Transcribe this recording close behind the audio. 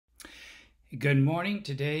Good morning.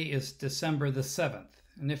 Today is December the 7th.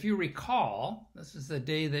 And if you recall, this is the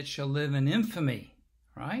day that shall live in infamy,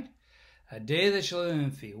 right? A day that shall live in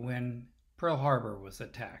infamy when Pearl Harbor was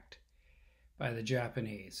attacked by the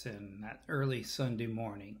Japanese in that early Sunday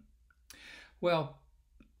morning. Well,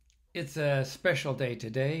 it's a special day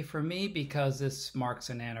today for me because this marks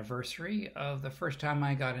an anniversary of the first time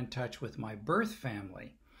I got in touch with my birth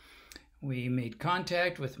family. We made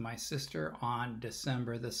contact with my sister on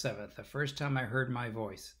December the 7th, the first time I heard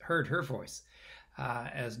her voice,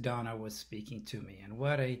 as Donna was speaking to me. And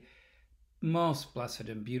what a most blessed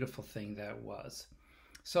and beautiful thing that was.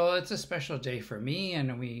 So it's a special day for me,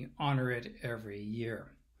 and we honor it every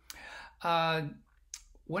year.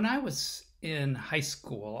 When I was in high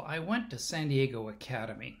school, I went to San Diego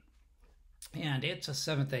Academy, and it's a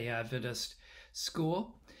Seventh-day Adventist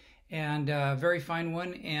school. And a very fine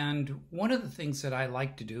one. And one of the things that I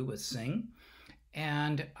liked to do was sing.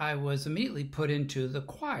 And I was immediately put into the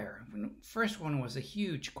choir. First one was a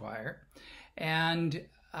huge choir. And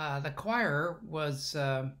the choir was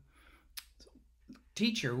choir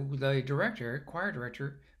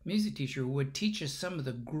director, music teacher, would teach us some of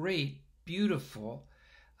the great, beautiful,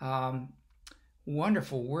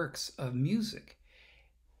 wonderful works of music.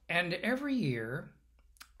 And every year,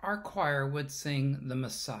 our choir would sing the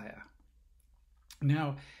Messiah.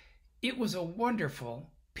 Now, it was a wonderful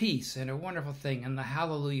piece and a wonderful thing, and the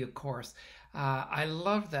Hallelujah chorus. I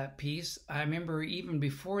loved that piece. I remember even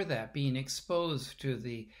before that being exposed to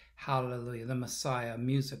the Hallelujah, the Messiah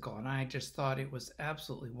musical, and I just thought it was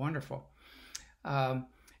absolutely wonderful.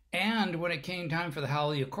 And when it came time for the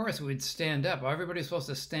Hallelujah chorus, we'd stand up. Everybody was supposed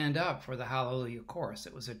to stand up for the Hallelujah chorus.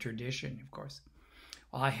 It was a tradition, of course.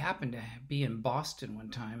 Well, I happened to be in Boston one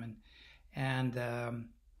time, and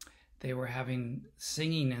they were having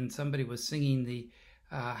singing, and somebody was singing the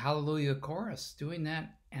Hallelujah chorus, doing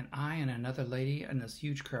that, and I and another lady and this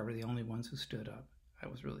huge crowd were the only ones who stood up. I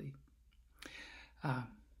was really,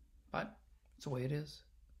 but it's the way it is.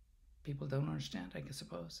 People don't understand, I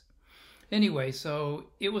suppose. Anyway, so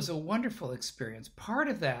it was a wonderful experience. Part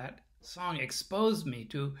of that song exposed me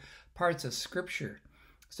to parts of Scripture,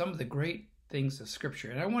 some of the great things of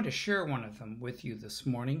Scripture. And I want to share one of them with you this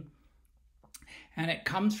morning. And it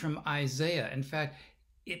comes from Isaiah. In fact,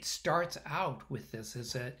 it starts out with this,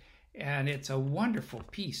 and it's a wonderful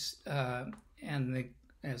piece. As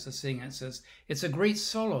the singer, it says, it's a great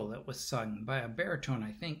solo that was sung by a baritone,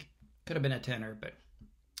 I think. Could have been a tenor, but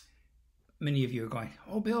many of you are going,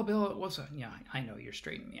 oh, Bill, it was a... Yeah, I know, you're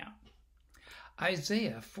straightening me out.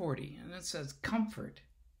 Isaiah 40, and it says, comfort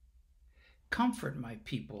my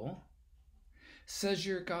people, says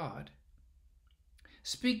your God.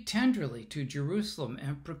 Speak tenderly to Jerusalem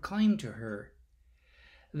and proclaim to her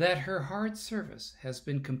that her hard service has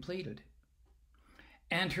been completed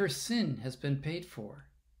and her sin has been paid for,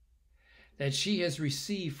 that she has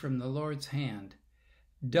received from the Lord's hand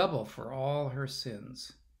double for all her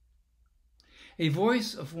sins. A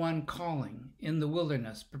voice of one calling in the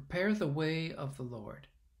wilderness, prepare the way of the Lord.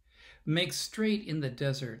 Make straight in the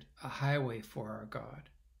desert a highway for our God.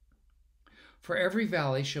 For every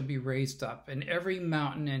valley shall be raised up, and every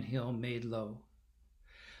mountain and hill made low.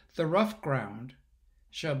 The rough ground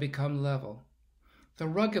shall become level, the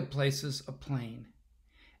rugged places a plain,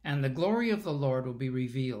 and the glory of the Lord will be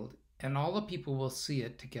revealed, and all the people will see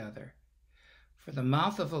it together. For the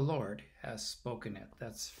mouth of the Lord has spoken it.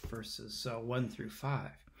 That's verses 1 through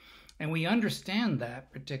 5. And we understand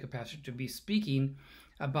that particular passage to be speaking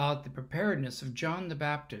about the preparedness of John the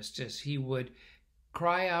Baptist as he would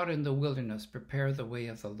cry out in the wilderness, prepare the way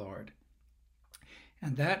of the Lord.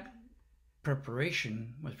 And that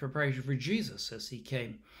preparation was preparation for Jesus as he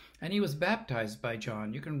came. And he was baptized by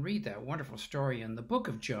John. You can read that wonderful story in the book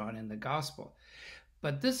of John in the Gospel.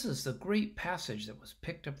 But this is the great passage that was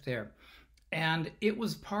picked up there. And it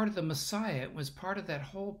was part of the Messiah. It was part of that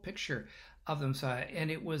whole picture of the Messiah. And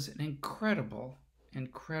it was an incredible,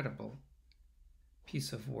 incredible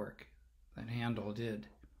piece of work that Handel did.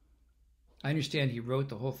 I understand he wrote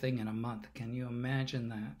the whole thing in a month. Can you imagine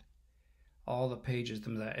that? All the pages of the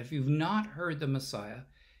Messiah. If you've not heard the Messiah,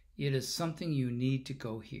 it is something you need to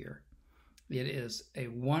go hear. It is a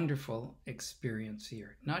wonderful experience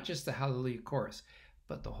here. Not just the Hallelujah chorus,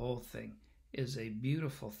 but the whole thing is a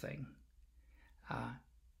beautiful thing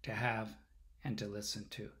to have and to listen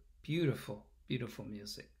to. Beautiful, beautiful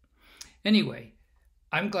music. Anyway,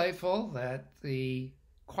 I'm grateful that the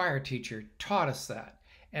choir teacher taught us that.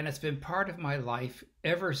 And it's been part of my life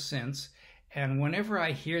ever since. And whenever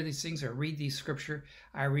I hear these things or read these scripture,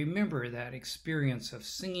 I remember that experience of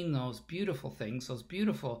singing those beautiful things, those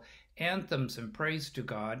beautiful anthems and praise to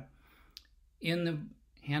God in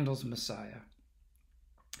Handel's Messiah.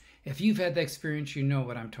 If you've had that experience, you know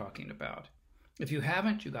what I'm talking about. If you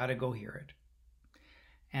haven't, you got to go hear it.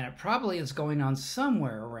 And it probably is going on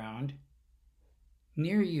somewhere around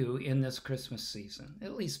near you in this Christmas season,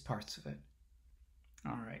 at least parts of it.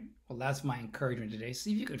 All right. Well, that's my encouragement today.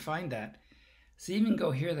 See if you can find that. See if you can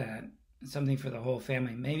go hear that. It's something for the whole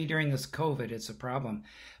family. Maybe during this COVID, it's a problem,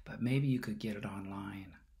 but maybe you could get it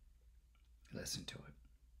online. Listen to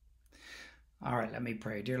it. All right, let me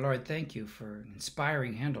pray. Dear Lord, thank you for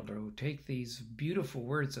inspiring Handel to take these beautiful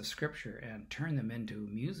words of Scripture and turn them into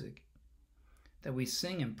music that we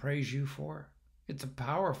sing and praise you for. It's a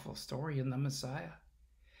powerful story in the Messiah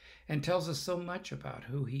and tells us so much about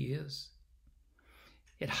who he is.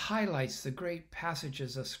 It highlights the great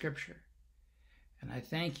passages of Scripture. And I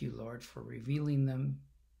thank you, Lord, for revealing them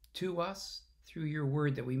to us through your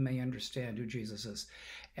word that we may understand who Jesus is.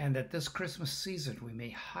 And that this Christmas season we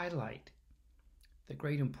may highlight the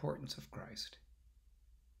great importance of Christ.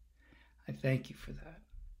 I thank you for that.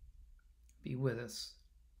 Be with us.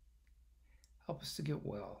 Help us to get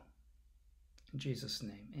well. In Jesus'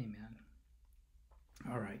 name, amen.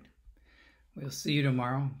 All right. We'll see you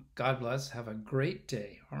tomorrow. God bless. Have a great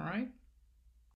day. All right.